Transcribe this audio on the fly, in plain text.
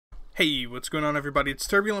Hey, what's going on everybody? It's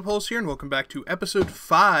Turbulent Pulse here, and welcome back to episode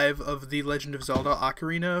 5 of The Legend of Zelda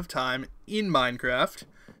Ocarina of Time in Minecraft,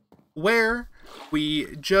 where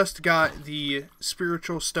we just got the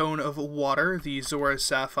Spiritual Stone of Water, the Zora's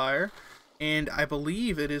Sapphire, and I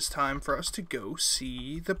believe it is time for us to go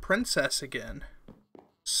see the princess again.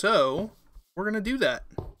 So, we're gonna do that.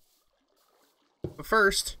 But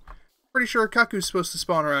first, pretty sure Kaku's supposed to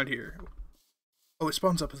spawn around here. Oh, it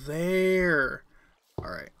spawns up there.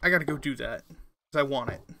 Alright, I gotta go do that, because I want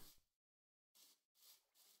it.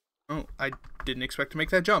 Oh, I didn't expect to make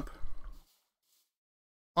that jump.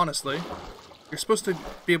 Honestly, you're supposed to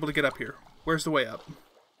be able to get up here. Where's the way up?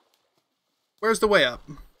 Where's the way up?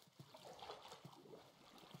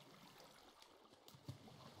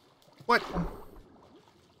 What?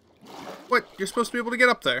 What? You're supposed to be able to get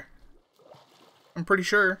up there. I'm pretty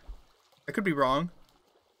sure. I could be wrong.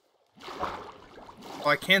 Oh,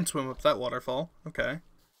 I can swim up that waterfall. Okay.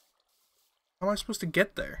 How am I supposed to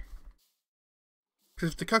get there?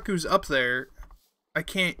 Because if the Cuckoo's up there, I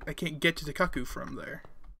can't get to the Cuckoo from there.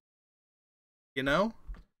 You know?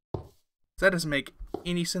 That doesn't make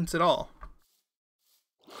any sense at all.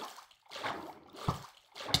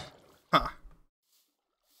 Huh.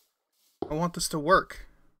 I want this to work.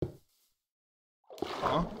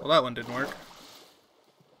 Oh, well that one didn't work.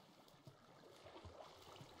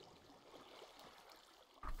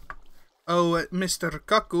 Oh, Mr.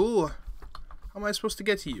 Cuckoo, how am I supposed to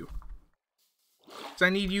get to you? Because I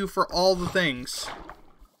need you for all the things.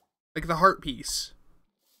 Like the heart piece.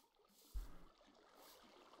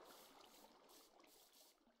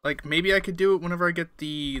 Like, maybe I could do it whenever I get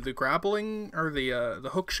the grappling, or the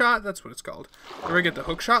hook shot, that's what it's called. Whenever I get the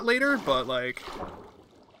hook shot later, but like,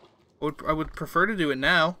 I would prefer to do it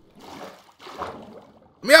now.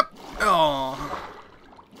 Yep! Oh.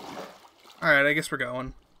 Alright, I guess we're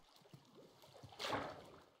going.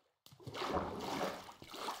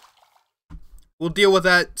 We'll deal with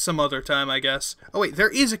that some other time, I guess. Oh wait, there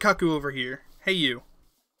is a Cuckoo over here. Hey you.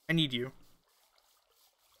 I need you.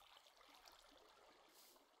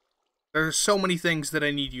 There are so many things that I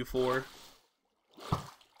need you for.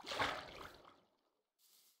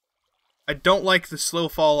 I don't like the slow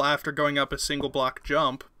fall after going up a single block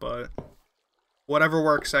jump, but whatever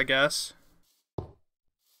works, I guess.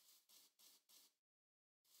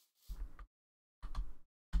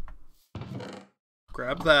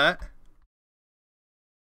 Grab that.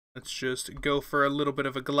 Let's just go for a little bit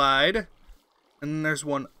of a glide. And then there's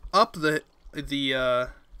one up the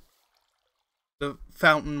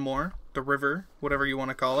fountain more. The river, whatever you want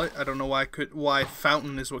to call it. I don't know why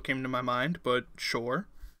fountain is what came to my mind, but sure.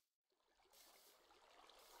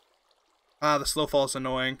 Ah, the slow fall is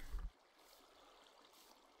annoying.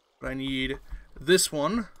 But I need this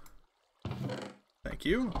one. Thank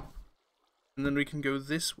you. And then we can go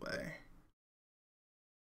this way.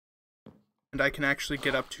 And I can actually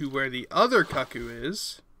get up to where the other Cuckoo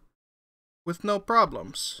is with no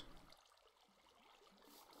problems.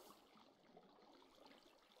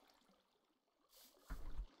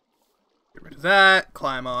 Get rid of that,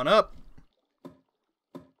 climb on up.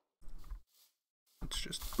 Let's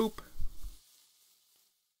just boop.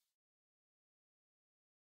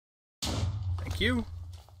 Thank you.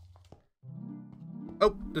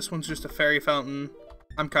 Oh, this one's just a fairy fountain.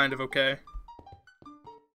 I'm kind of okay.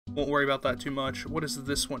 Won't worry about that too much. What is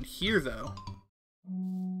this one here, though?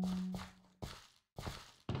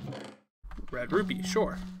 Red rupee,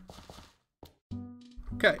 sure.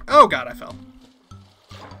 Okay. Oh god, I fell.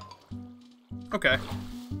 Okay.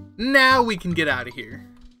 Now we can get out of here.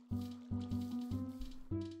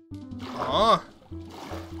 Aw.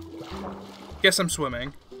 Guess I'm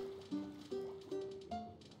swimming.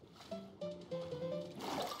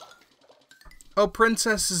 Oh,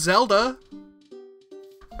 Princess Zelda!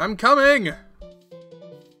 I'm coming!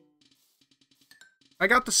 I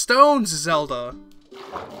got the stones, Zelda!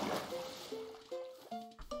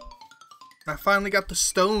 I finally got the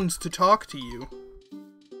stones to talk to you.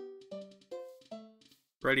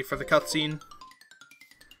 Ready for the cutscene?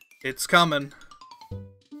 It's coming.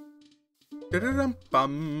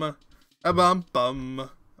 Da-da-dum-bum. A-bum-bum.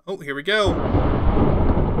 Oh, here we go.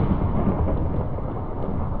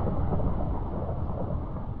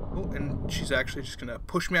 And she's actually just gonna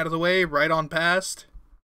push me out of the way, right on past.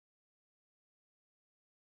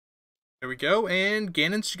 There we go, and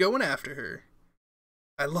Ganon's going after her.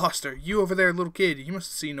 I lost her. You over there, little kid. You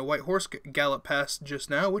must have seen a white horse gallop past just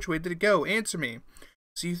now. Which way did it go? Answer me.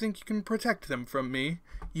 So you think you can protect them from me?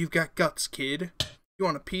 You've got guts, kid. You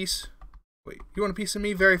want a piece? Wait, you want a piece of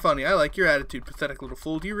me? Very funny. I like your attitude, pathetic little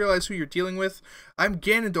fool. Do you realize who you're dealing with? I'm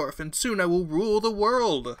Ganondorf, and soon I will rule the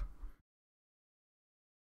world.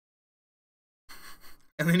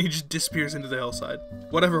 And then he just disappears into the hillside.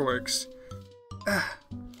 Whatever works.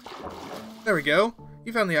 There we go.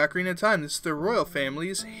 You found the Ocarina of Time. This is the royal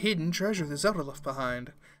family's hidden treasure that Zelda left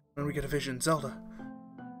behind. When we get a vision, Zelda.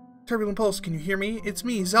 Turbulent Pulse, can you hear me? It's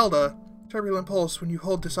me, Zelda. Turbulent Pulse, when you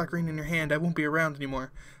hold this Ocarina in your hand, I won't be around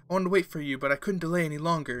anymore. I wanted to wait for you, but I couldn't delay any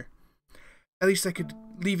longer. At least I could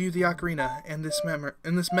leave you the Ocarina and this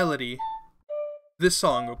melody. This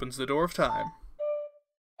song opens the door of time.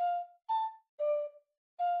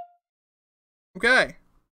 Okay.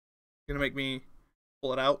 Gonna make me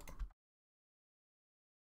pull it out.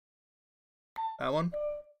 That one.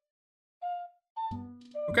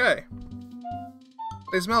 Okay.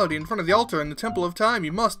 There's melody in front of the altar in the Temple of Time.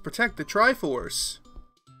 You must protect the Triforce.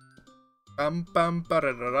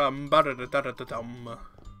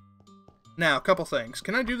 Now, a couple things.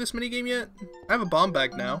 Can I do this minigame yet? I have a bomb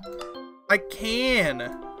bag now. I can!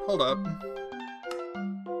 Hold up.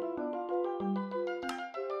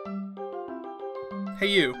 Hey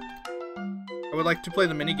you. I would like to play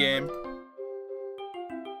the minigame.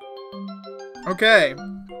 Okay.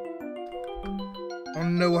 I want to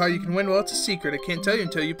know how you can win. Well, it's a secret. I can't tell you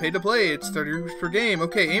until you pay to play. It's 30 rupees per game.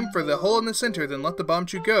 Okay, aim for the hole in the center, then let the bomb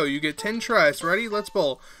chew go. You get 10 tries. Ready? Let's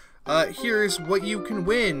bowl. Here's what you can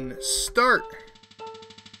win. Start.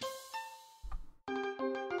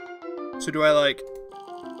 So do I like...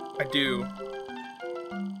 I do.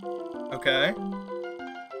 Okay.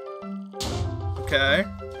 Okay.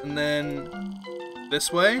 And then...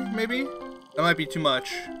 this way, maybe? That might be too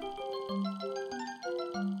much.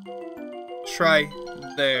 Try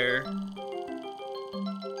there.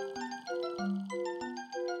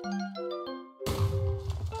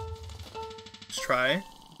 Let's try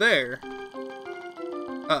there.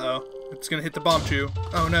 Uh-oh. It's gonna hit the bomb chew.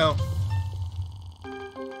 Oh no.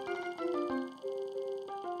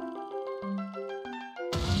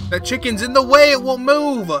 That chicken's in the way, it won't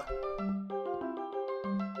move!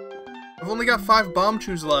 I've only got 5 bomb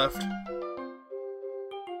chews left.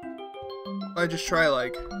 I just try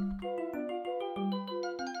like...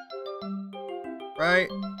 right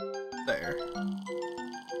there.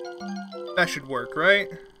 That should work, right?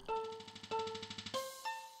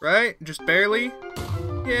 Right? Just barely?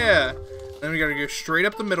 Yeah. Then we gotta go straight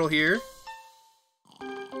up the middle here.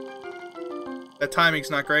 That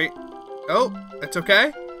timing's not great. Oh, that's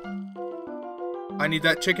okay. I need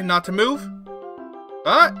that chicken not to move.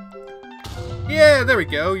 Yeah, there we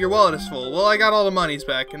go. Your wallet is full. Well, I got all the monies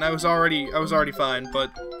back, and I was already fine,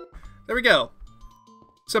 but there we go.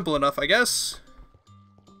 Simple enough, I guess.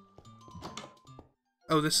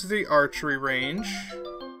 Oh, this is the archery range.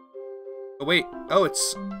 Oh wait. Oh,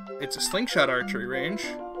 it's a slingshot archery range.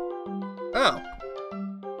 Oh.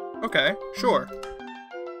 Okay, sure.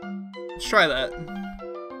 Let's try that.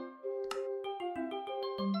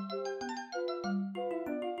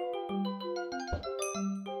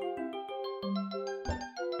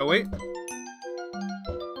 Oh wait.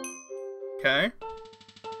 Okay.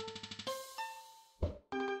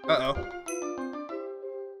 Uh-oh.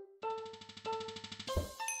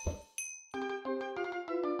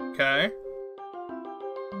 Okay.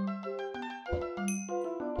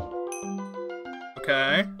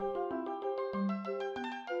 Okay.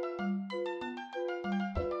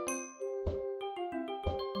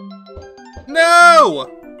 No!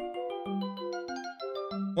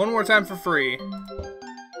 One more time for free.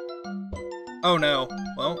 Oh no.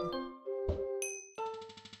 Well.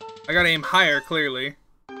 I gotta aim higher, clearly.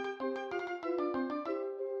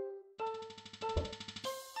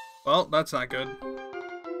 Well, that's not good.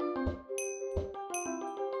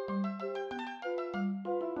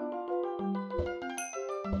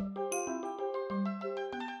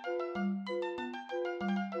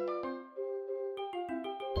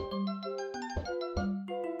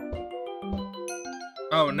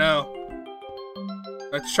 Oh no.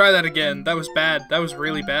 Let's try that again. That was bad. That was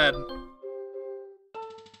really bad.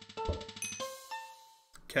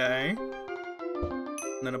 Okay.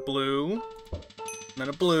 And then a blue. And then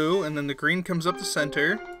a blue. And then the green comes up the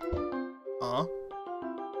center. Aw.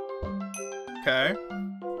 Okay.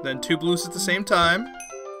 Then 2 blues at the same time.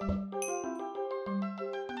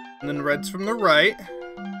 And then reds from the right.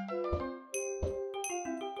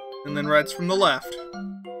 And then reds from the left.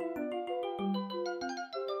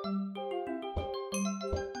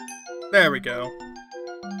 There we go.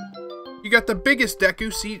 You got the biggest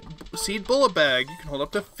Deku seed bullet bag. You can hold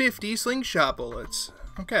up to 50 slingshot bullets.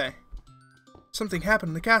 Okay. Something happened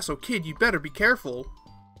in the castle. Kid, you better be careful.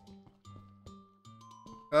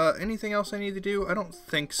 Anything else I need to do? I don't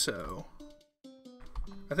think so.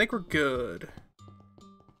 I think we're good.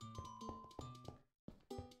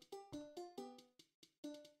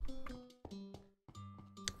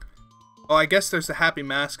 Oh, I guess there's the Happy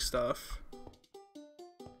Mask stuff.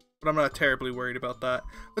 But I'm not terribly worried about that.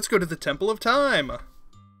 Let's go to the Temple of Time.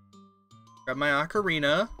 Grab my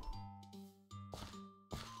Ocarina.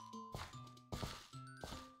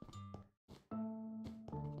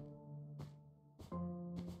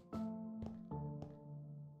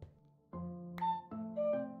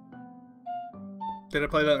 Did I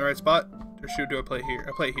play that in the right spot? Or do I play here?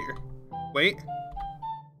 I play here. Wait.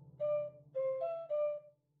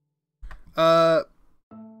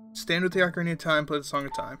 Stand with the Ocarina of Time, play the Song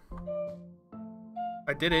of Time.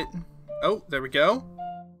 I did it. Oh, there we go.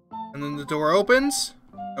 And then the door opens.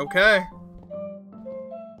 Okay.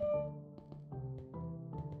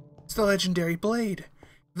 It's the legendary blade.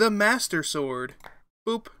 The Master Sword.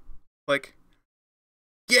 Boop. Like.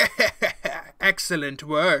 Yeah! Excellent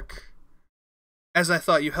work. As I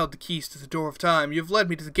thought you held the keys to the door of time, you've led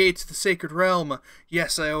me to the gates of the sacred realm.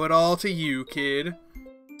 Yes, I owe it all to you, kid.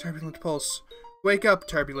 Turbulent Pulse. Wake up,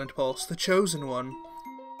 Turbulent Pulse, the chosen one.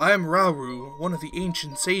 I am Rauru, one of the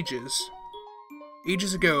ancient sages.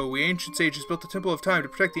 Ages ago, we ancient sages built the Temple of Time to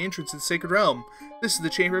protect the entrance to the sacred realm. This is the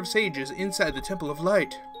Chamber of Sages, inside the Temple of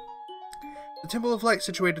Light. The Temple of Light,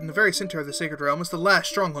 situated in the very center of the sacred realm, is the last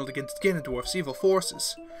stronghold against Ganondorf's evil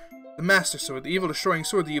forces. The Master Sword, the evil-destroying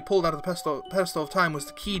sword that you pulled out of the pedestal of time, was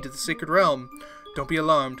the key to the sacred realm. Don't be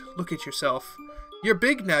alarmed. Look at yourself. You're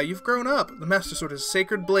big now. You've grown up. The Master Sword is a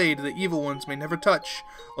sacred blade that evil ones may never touch.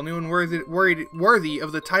 Only one worthy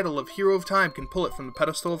of the title of Hero of Time can pull it from the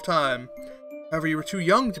pedestal of time. However, you were too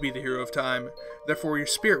young to be the Hero of Time. Therefore, your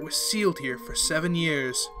spirit was sealed here for 7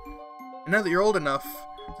 years. And now that you're old enough,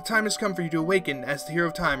 the time has come for you to awaken as the Hero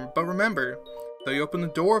of Time. But remember, though you open the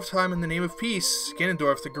door of time in the name of peace,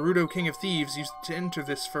 Ganondorf, the Gerudo King of Thieves, used to enter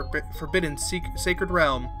this forbidden sacred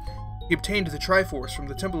realm. He obtained the Triforce from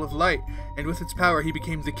the Temple of Light, and with its power he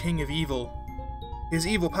became the King of Evil. His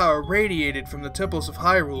evil power radiated from the temples of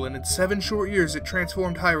Hyrule, and in 7 short years it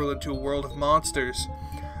transformed Hyrule into a world of monsters.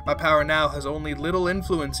 My power now has only little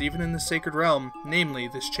influence even in the sacred realm, namely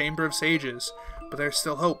this Chamber of Sages. But there's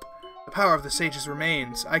still hope. The power of the sages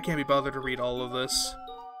remains. I can't be bothered to read all of this.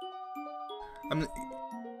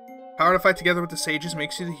 Power to fight together with the sages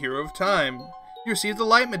makes you the Hero of Time. You receive the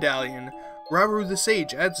Light Medallion. Rauru the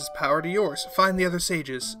Sage adds his power to yours. Find the other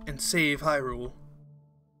sages and save Hyrule.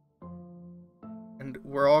 And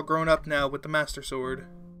we're all grown up now with the Master Sword.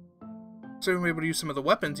 So we won't be able to use some of the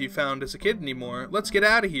weapons you found as a kid anymore. Let's get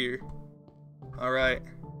out of here. Alright.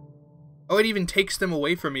 Oh, it even takes them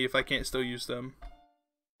away from me if I can't still use them.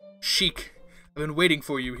 Sheik, I've been waiting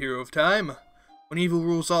for you, Hero of Time. When evil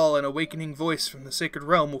rules all, an awakening voice from the sacred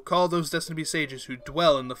realm will call those destined to be sages who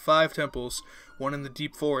dwell in the 5 temples, one in the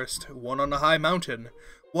deep forest, one on a high mountain,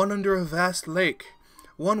 one under a vast lake,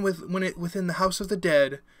 one within the house of the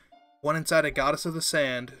dead, one inside a goddess of the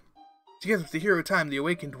sand. Together with the Hero of Time, the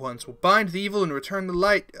awakened ones will bind the evil and return the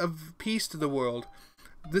light of peace to the world.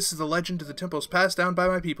 This is the legend of the temples passed down by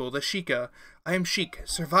my people, the Sheikah. I am Sheik,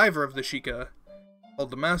 survivor of the Sheikah.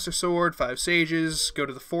 Hold the Master Sword, 5 sages, go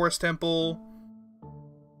to the Forest Temple.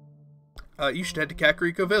 You should head to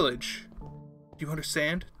Kakariko Village. Do you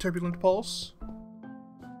understand, Turbulent Pulse?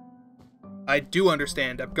 I do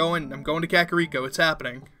understand. I'm going to Kakariko. It's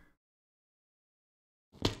happening.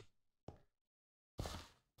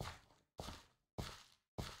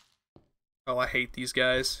 Oh, I hate these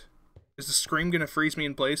guys. Is the scream gonna freeze me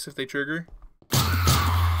in place if they trigger?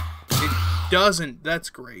 It doesn't. That's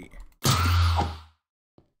great.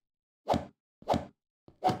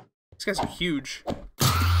 These guys are huge.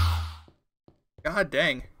 God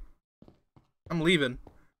dang. I'm leaving.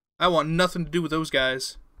 I want nothing to do with those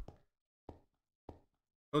guys.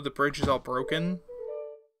 Oh, the bridge is all broken.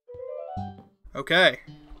 Okay.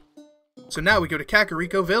 So now we go to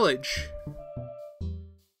Kakariko Village.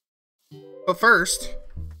 But first,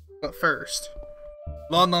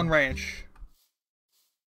 Lon Lon Ranch.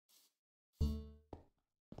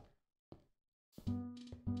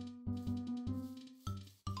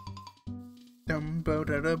 Dum ba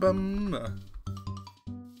da da bum.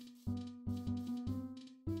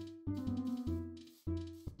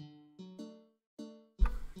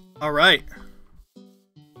 All right.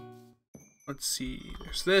 Let's see.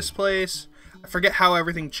 There's this place. I forget how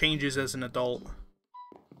everything changes as an adult.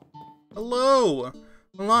 Hello!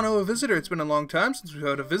 Milano, a visitor. It's been a long time since we've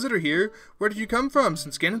had a visitor here. Where did you come from?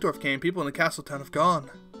 Since Ganondorf came, people in the castle town have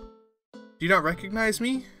gone. Do you not recognize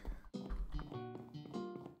me?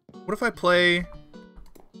 What if I play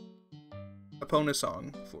Epona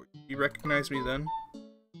song for you? Do you recognize me then?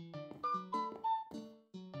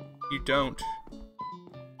 You don't.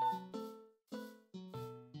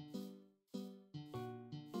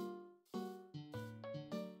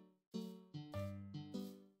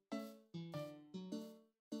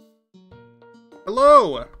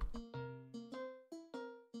 Hello!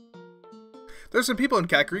 There's some people in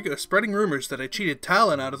Kakariko spreading rumors that I cheated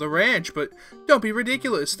Talon out of the ranch, but don't be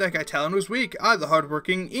ridiculous. That guy Talon was weak. I, the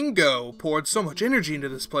hardworking Ingo, poured so much energy into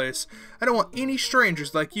this place. I don't want any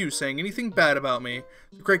strangers like you saying anything bad about me.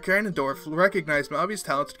 The great Ganondorf recognized my obvious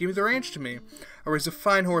talent to give me the ranch to me. I raise a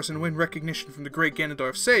fine horse and win recognition from the great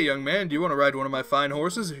Ganondorf. Say, young man, do you want to ride one of my fine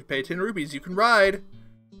horses? If you pay 10 rupees, you can ride.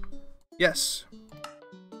 Yes,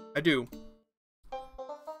 I do.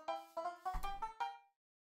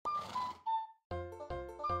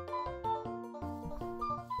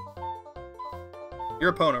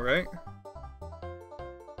 You're Epona, right?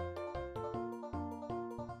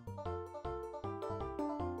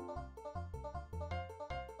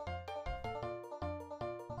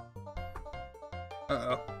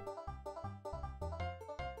 Uh-oh.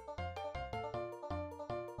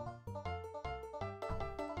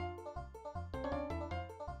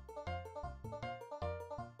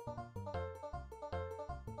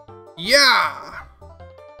 Yeah!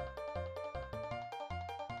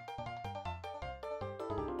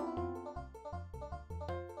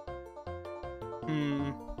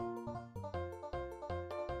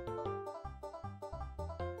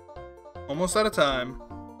 Almost out of time.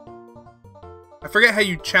 I forget how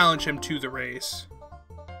you challenge him to the race.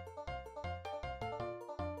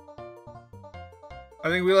 I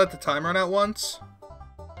think we let the time run out once.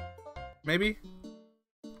 Maybe?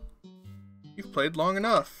 You've played long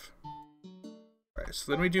enough. Alright,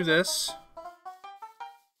 so then we do this.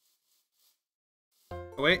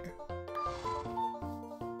 Oh, wait.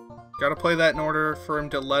 Gotta play that in order for him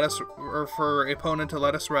to let us, or for Epona to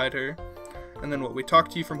let us ride her. And then what, we talk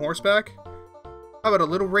to you from horseback? How about a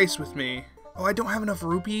little race with me? Oh, I don't have enough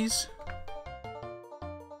rupees.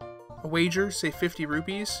 A wager, say 50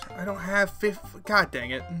 rupees. I don't have 50. God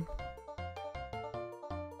dang it.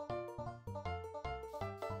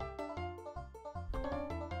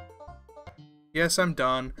 Yes, I'm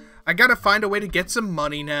done. I gotta find a way to get some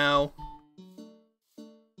money now.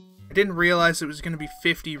 I didn't realize it was gonna be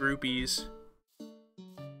 50 rupees.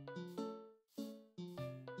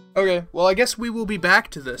 Okay, well, I guess we will be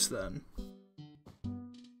back to this then.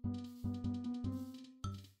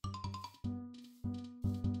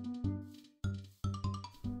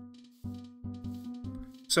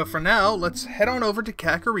 So for now, let's head on over to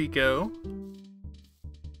Kakariko.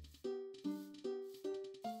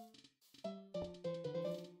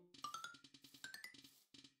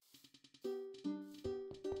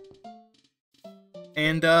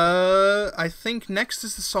 And, I think next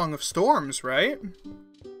is the Song of Storms, right?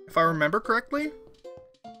 If I remember correctly?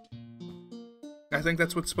 I think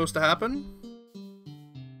that's what's supposed to happen.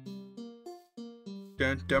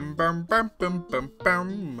 Dun dum bum bum bum bum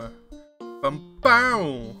bum. Bum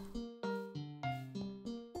bow.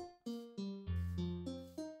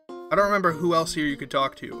 I don't remember who else here you could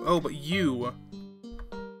talk to. Oh, but you.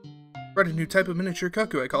 Read a new type of miniature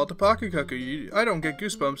cuckoo. I call it the pocket cuckoo. I don't get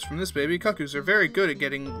goosebumps from this baby. Cuckoos are very good at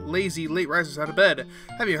getting lazy late risers out of bed.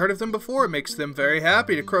 Have you heard of them before? It makes them very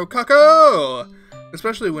happy to crow cuckoo!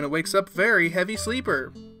 Especially when it wakes up very heavy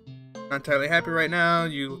sleeper. Not entirely happy right now.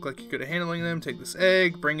 You look like you're good at handling them. Take this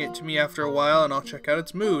egg, bring it to me after a while, and I'll check out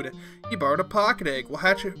its mood. You borrowed a pocket egg. We'll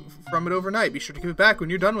hatch it from it overnight. Be sure to give it back when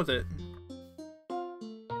you're done with it.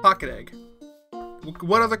 Pocket egg.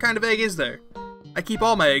 What other kind of egg is there? I keep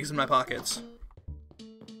all my eggs in my pockets.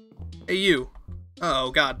 Hey, you.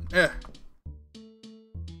 Oh, God. Ugh.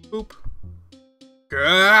 Oop. Girl,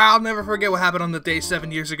 I'll never forget what happened on the day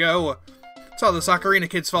 7 years ago. It's all this Ocarina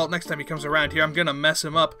kid's fault. Next time he comes around here, I'm gonna mess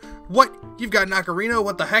him up. What? You've got an Ocarina?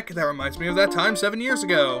 What the heck? That reminds me of that time 7 years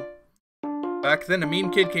ago. Back then, a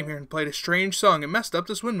mean kid came here and played a strange song and messed up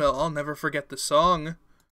this windmill. I'll never forget the song.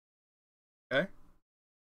 Okay.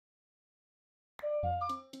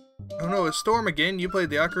 Oh no, a storm again. You played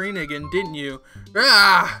the Ocarina again, didn't you?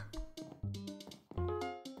 Ah!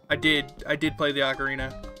 I did play the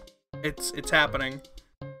Ocarina. It's happening.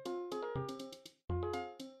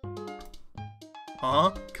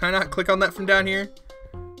 Aw, can I not click on that from down here?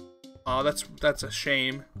 Aw, that's a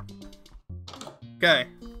shame. Okay.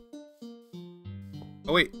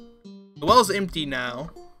 Oh wait, the well's empty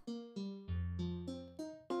now.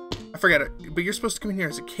 I forget it, but you're supposed to come in here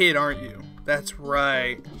as a kid, aren't you? That's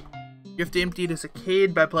right. You have to empty it as a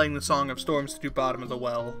kid by playing the Song of Storms to do bottom of the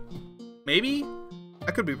well. Maybe?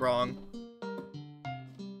 I could be wrong.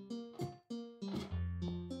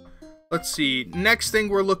 Let's see. Next thing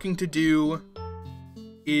we're looking to do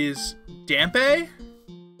is Dampé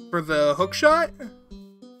for the hookshot,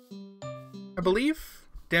 I believe.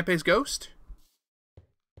 Dampé's ghost?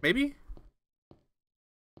 Maybe?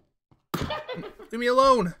 Leave me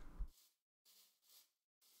alone.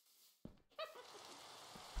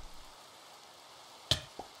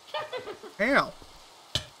 Ow.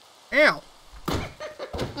 Ow.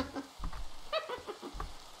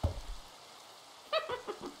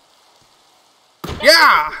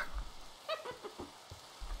 Yeah!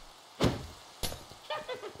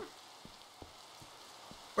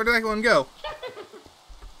 Where did that one go?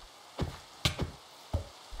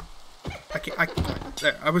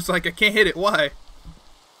 There, I was like, I can't hit it, why?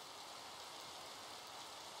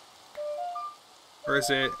 Or is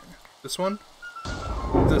it this one?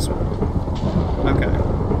 This one. Okay.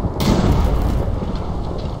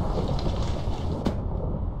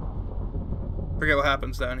 Forget what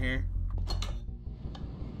happens down here.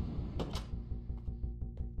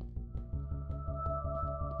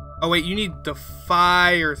 Oh wait, you need the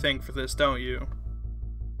fire thing for this, don't you?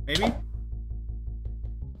 Maybe?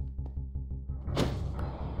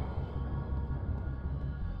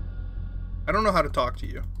 I don't know how to talk to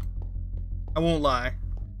you. I won't lie.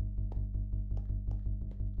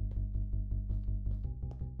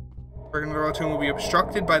 The road tomb will be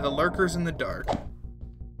obstructed by the lurkers in the dark.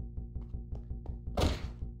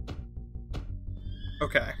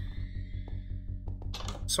 Okay.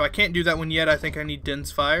 So I can't do that one yet. I think I need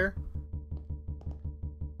Din's fire.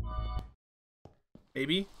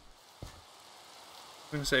 Maybe? I'm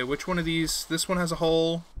gonna say, which one of these? This one has a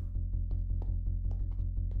hole.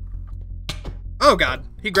 Oh god,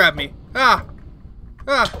 he grabbed me. Ah!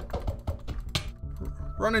 Ah!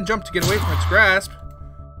 Run and jump to get away from its grasp.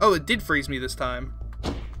 Oh, it did freeze me this time.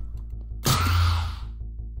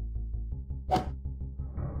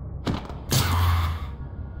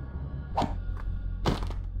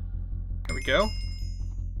 There we go.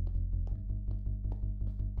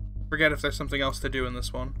 Forget if there's something else to do in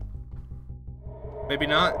this one. Maybe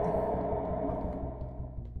not.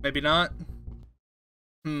 Maybe not.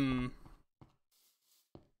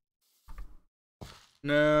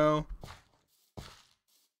 No.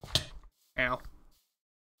 Ow.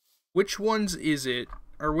 Which ones is it?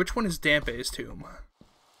 Or which one is Dampe's tomb?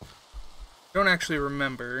 I don't actually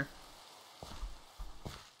remember.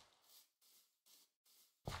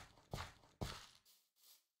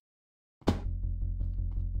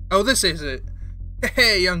 Oh, this is it.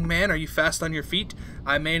 Hey, young man, are you fast on your feet?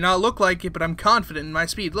 I may not look like it, but I'm confident in my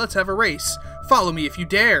speed. Let's have a race. Follow me if you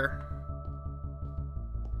dare.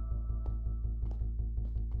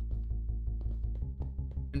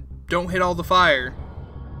 And don't hit all the fire.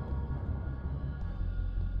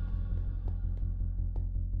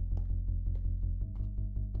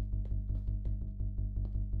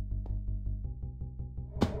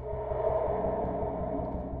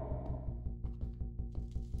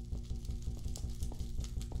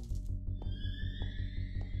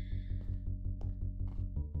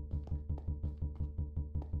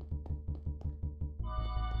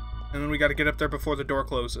 And then we gotta get up there before the door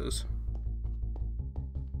closes.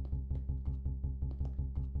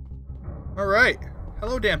 Alright.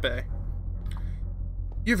 Hello, Dampe.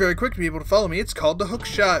 You're very quick to be able to follow me. It's called the hook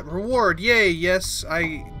shot. Reward. Yay. Yes,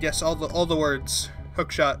 all the words. Hook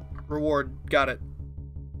shot. Reward. Got it.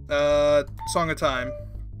 Song of Time.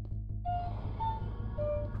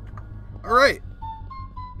 Alright.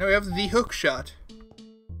 Now we have the hook shot.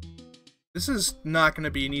 This is not gonna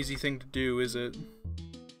be an easy thing to do, is it?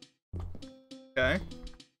 Okay.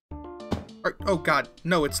 Oh god,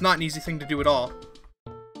 no, it's not an easy thing to do at all.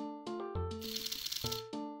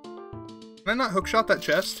 Can I not hookshot that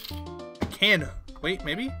chest? I can. Wait,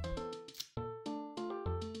 maybe?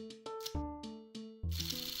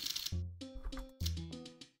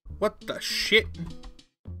 What the shit?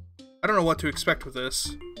 I don't know what to expect with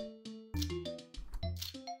this.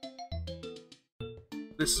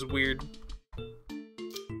 This is weird.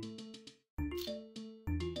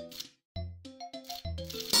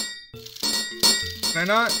 Can I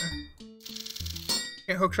not?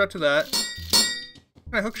 Can't hookshot to that.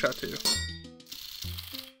 Can I hookshot to?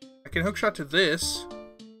 I can hookshot to this.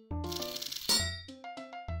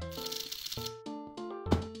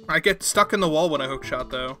 I get stuck in the wall when I hookshot,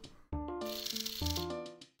 though.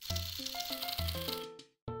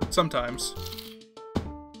 Sometimes.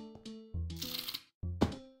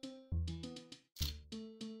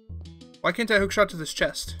 Why can't I hookshot to this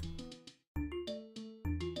chest?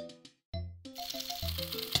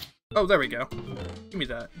 Oh, there we go. Give me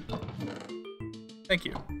that. Thank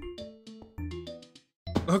you.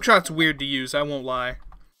 The hookshot's weird to use, I won't lie.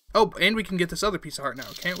 Oh, and we can get this other piece of heart now,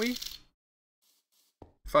 can't we?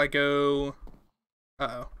 If I go...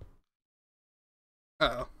 Uh-oh.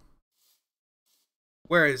 Uh-oh.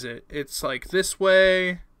 Where is it? It's like this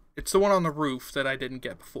way. It's the one on the roof that I didn't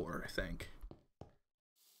get before, I think.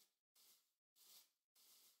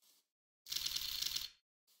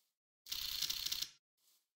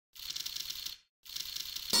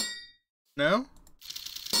 No?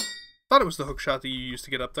 Thought it was the hook shot that you used to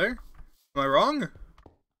get up there. Am I wrong?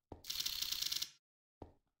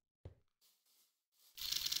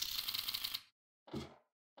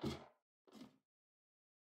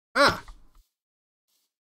 Ah!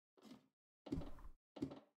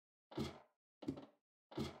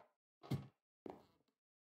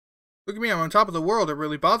 Look at me, I'm on top of the world. It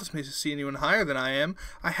really bothers me to see anyone higher than I am.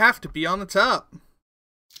 I have to be on the top.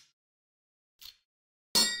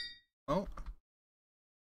 Oh.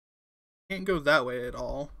 Can't go that way at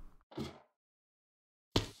all.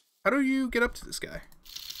 How do you get up to this guy?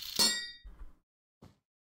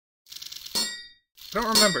 I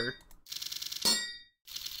don't remember.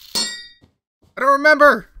 I don't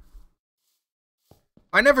remember!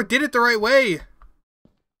 I never did it the right way!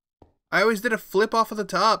 I always did a flip off of the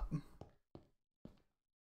top.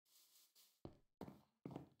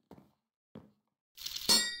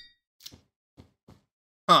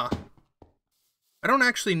 Huh. I don't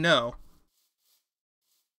actually know.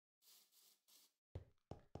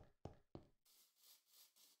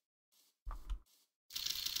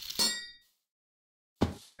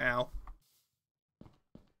 Ow.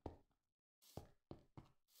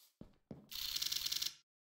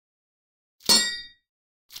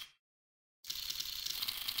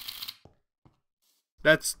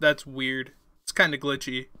 That's weird. It's kind of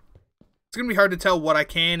glitchy. It's gonna be hard to tell what I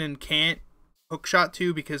can and can't hookshot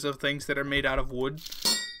to because of things that are made out of wood,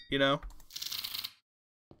 you know?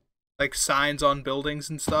 Like signs on buildings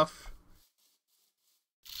and stuff.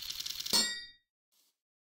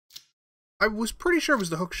 I was pretty sure it was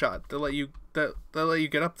the hookshot that let you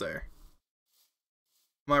get up there.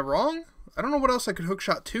 Am I wrong? I don't know what else I could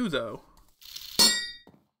hookshot to though.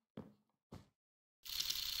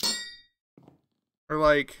 Or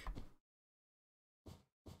like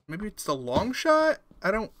maybe it's the long shot? I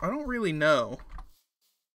don't really know.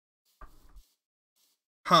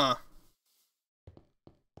 Huh.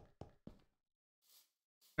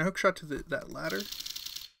 Can I hookshot to that ladder?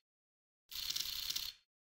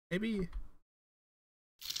 Maybe.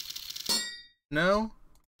 No?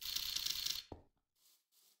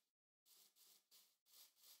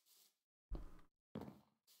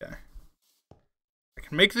 Okay. I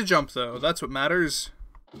can make the jump though, that's what matters.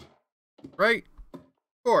 Right? Of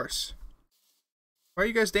course. Why are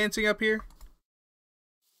you guys dancing up here?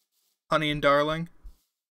 Honey and darling.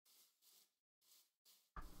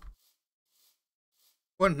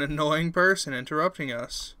 What an annoying person interrupting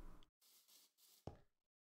us.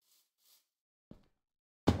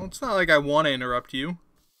 Well, it's not like I want to interrupt you.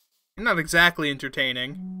 You're not exactly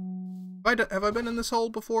entertaining. Have I been in this hole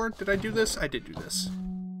before? Did I do this? I did do this.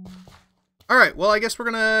 Alright, well I guess we're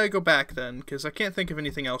gonna go back then, because I can't think of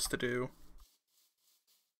anything else to do.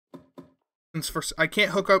 Since I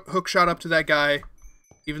can't hook shot up to that guy,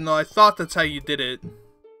 even though I thought that's how you did it.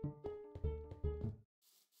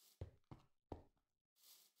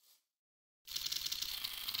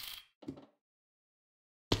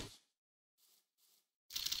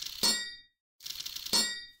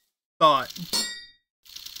 Thought.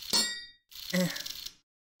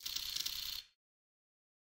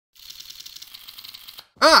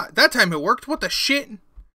 Ah, that time it worked. What the shit?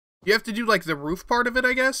 You have to do like the roof part of it,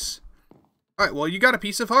 I guess. Alright, well, you got a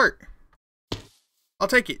piece of heart. I'll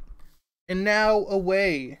take it. And now,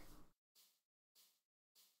 away.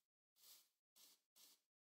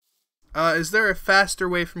 Is there a faster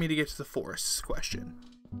way for me to get to the forest? Question.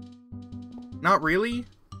 Not really.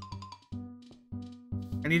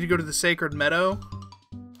 I need to go to the Sacred Meadow.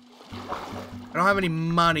 I don't have any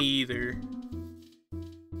money, either.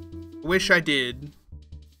 I wish I did.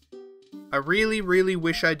 I really, really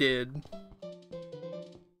wish I did.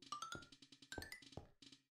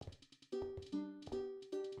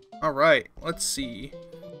 Alright, let's see.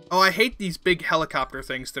 Oh, I hate these big helicopter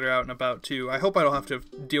things that are out and about, too. I hope I don't have to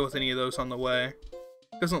deal with any of those on the way.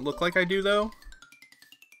 Doesn't look like I do, though.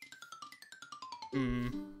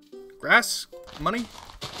 Grass? Money?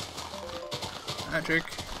 Magic.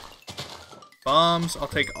 Bombs. I'll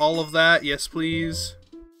take all of that. Yes, please.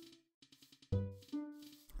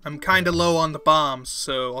 I'm kinda low on the bombs,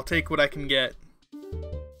 so I'll take what I can get.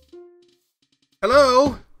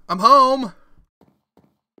 Hello? I'm home!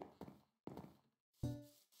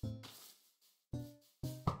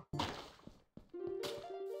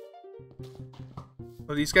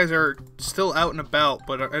 Well, these guys are still out and about,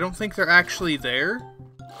 but I don't think they're actually there.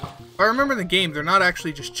 If I remember the game, they're not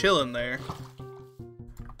actually just chilling there.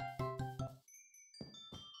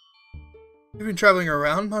 You've been traveling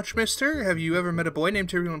around much, mister? Have you ever met a boy named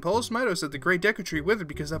Turbulent Pulse? Mido said the great Deku Tree withered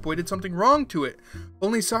because that boy did something wrong to it.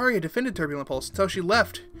 Only sorry I defended Turbulent Pulse until she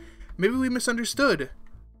left. Maybe we misunderstood.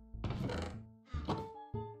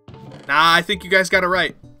 Nah, I think you guys got it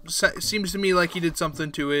right. Seems to me like he did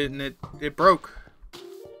something to it, and it broke.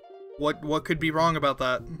 What could be wrong about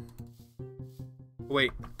that?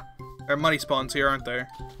 Wait. There are money spawns here, aren't there?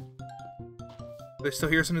 Are they still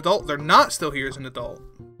here as an adult? They're not still here as an adult.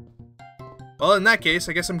 Well, in that case,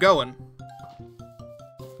 I guess I'm going.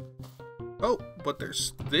 Oh, but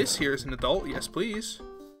there's this here as an adult. Yes, please.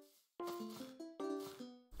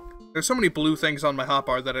 There's so many blue things on my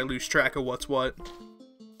hotbar that I lose track of what's what.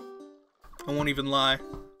 I won't even lie.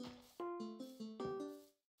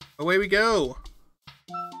 Away we go.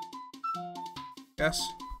 Yes.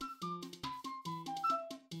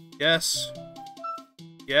 Yes.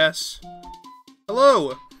 Yes.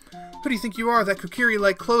 Hello! Who do you think you are? That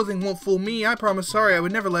Kokiri-like clothing won't fool me. I promise, sorry, I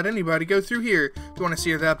would never let anybody go through here. If you want to see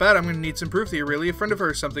her that bad, I'm going to need some proof that you're really a friend of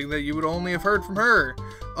hers, something that you would only have heard from her.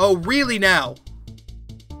 Oh, really now?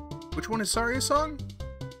 Which one is Saria's song?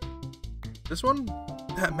 This one?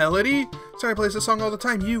 That melody? Saria plays that song all the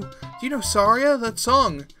time. Do you know Saria? That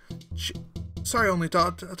song? Saria only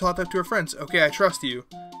taught that to her friends. Okay, I trust you.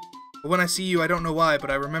 But when I see you, I don't know why, but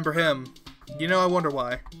I remember him. You know, I wonder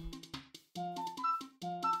why.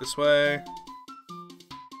 This way.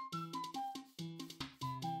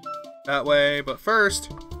 That way, but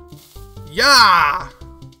first... Yeah!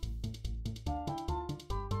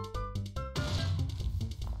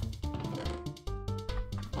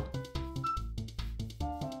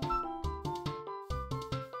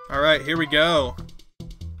 Alright, here we go.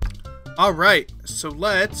 Alright, so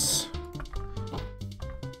let's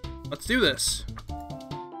do this.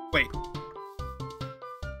 Wait.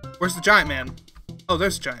 Where's the giant man? Oh,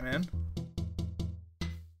 there's the giant man.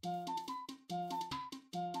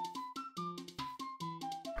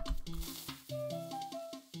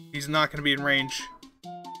 He's not going to be in range.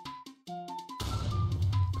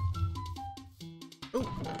 Oh,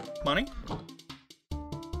 money.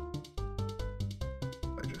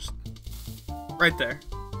 Right there.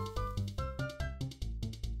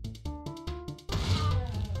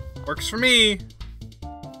 Works for me.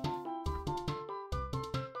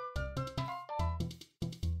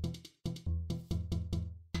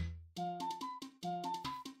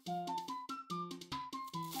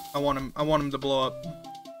 I want him to blow up.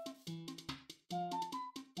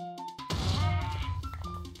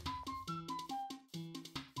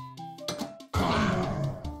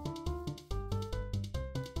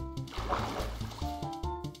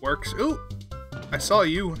 Works. Ooh! I saw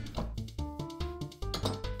you.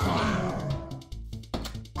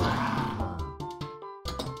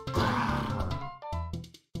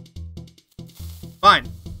 Fine.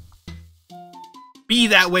 Be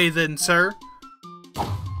that way then, sir.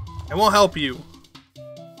 It won't help you.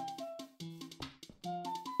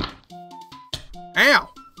 Ow!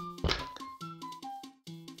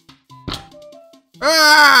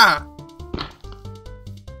 Ah!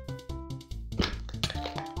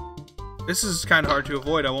 This is kind of hard to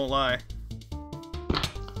avoid, I won't lie.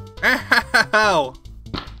 Ow!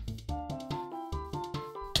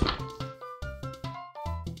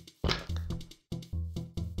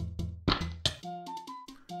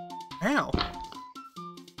 Ow!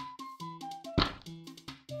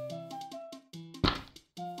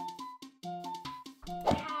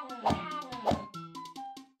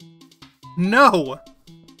 No!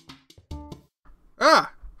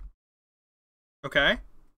 Ah! Okay.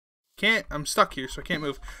 I'm stuck here, so I can't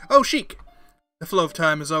move. Oh, Sheik! The flow of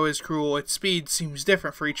time is always cruel. Its speed seems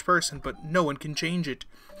different for each person, but no one can change it.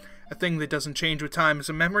 A thing that doesn't change with time is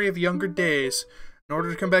a memory of younger days. In order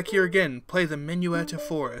to come back here again, play the Minuet of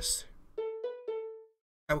Forest.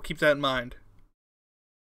 I will keep that in mind.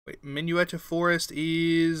 Wait, Minuet of Forest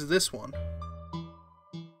is this one.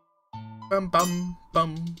 Bum bum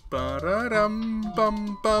bum ba-da-dum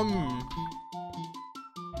bum bum.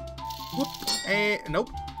 Whoop. Nope.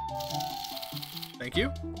 Thank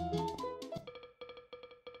you.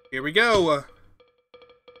 Here we go.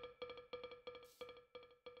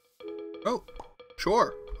 Oh,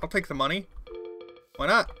 sure. I'll take the money. Why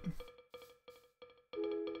not?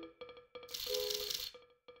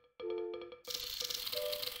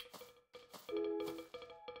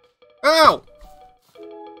 Oh!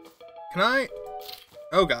 Can I?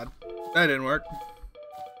 Oh god. That didn't work.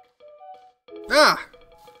 Ah!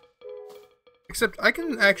 Except I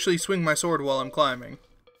can actually swing my sword while I'm climbing.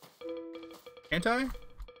 Can't I?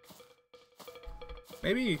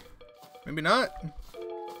 Maybe. Maybe not.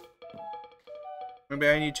 Maybe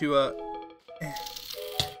I need to,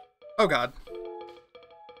 Oh god.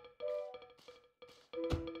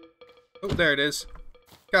 Oh, there it is.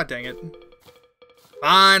 God dang it.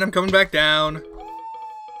 Fine, I'm coming back down.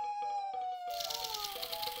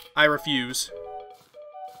 I refuse.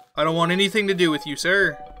 I don't want anything to do with you,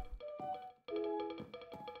 sir.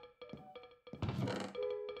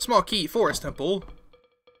 Small key, forest temple.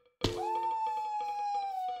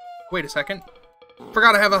 Wait a second.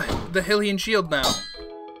 Forgot I have the Hylian shield now.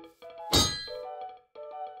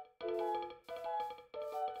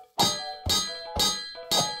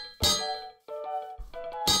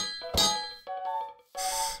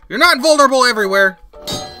 You're not invulnerable everywhere.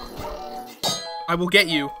 I will get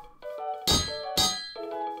you.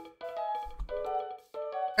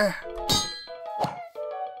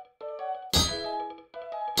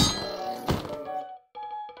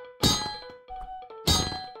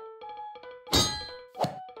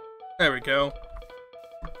 There we go.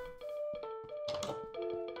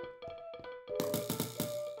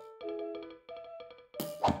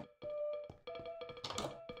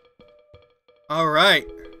 Alright.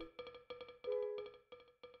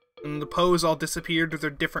 And the Poes all disappeared to their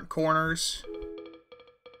different corners.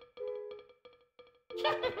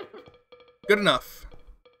 Good enough.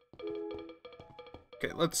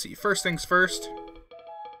 Okay, let's see. First things first.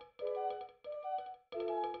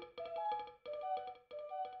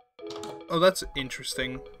 Oh, that's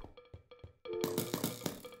interesting.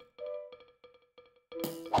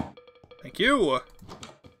 Thank you.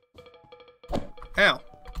 Ow.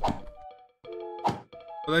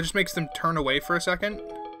 Well, that just makes them turn away for a second.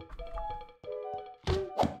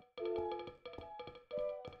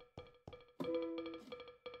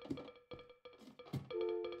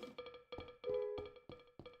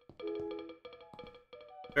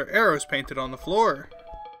 There are arrows painted on the floor.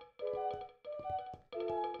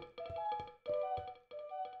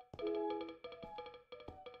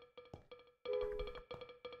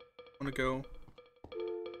 I want to go...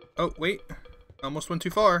 Oh, wait. Almost went too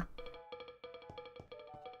far.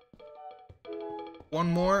 One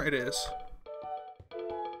more, it is.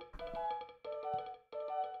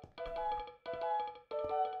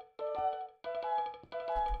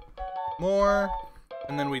 More.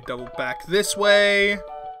 And then we double back this way.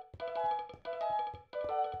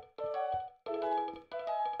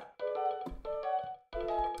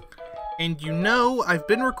 And you know, I've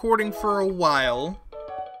been recording for a while,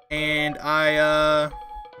 and I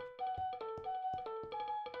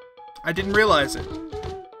didn't realize it.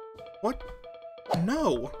 What?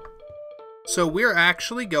 No. So we're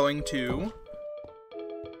actually going to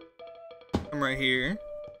come right here.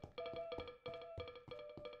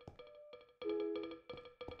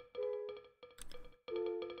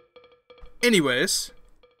 Anyways,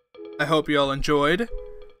 I hope you all enjoyed.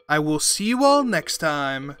 I will see you all next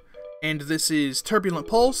time. And this is Turbulent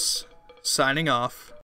Pulse, signing off.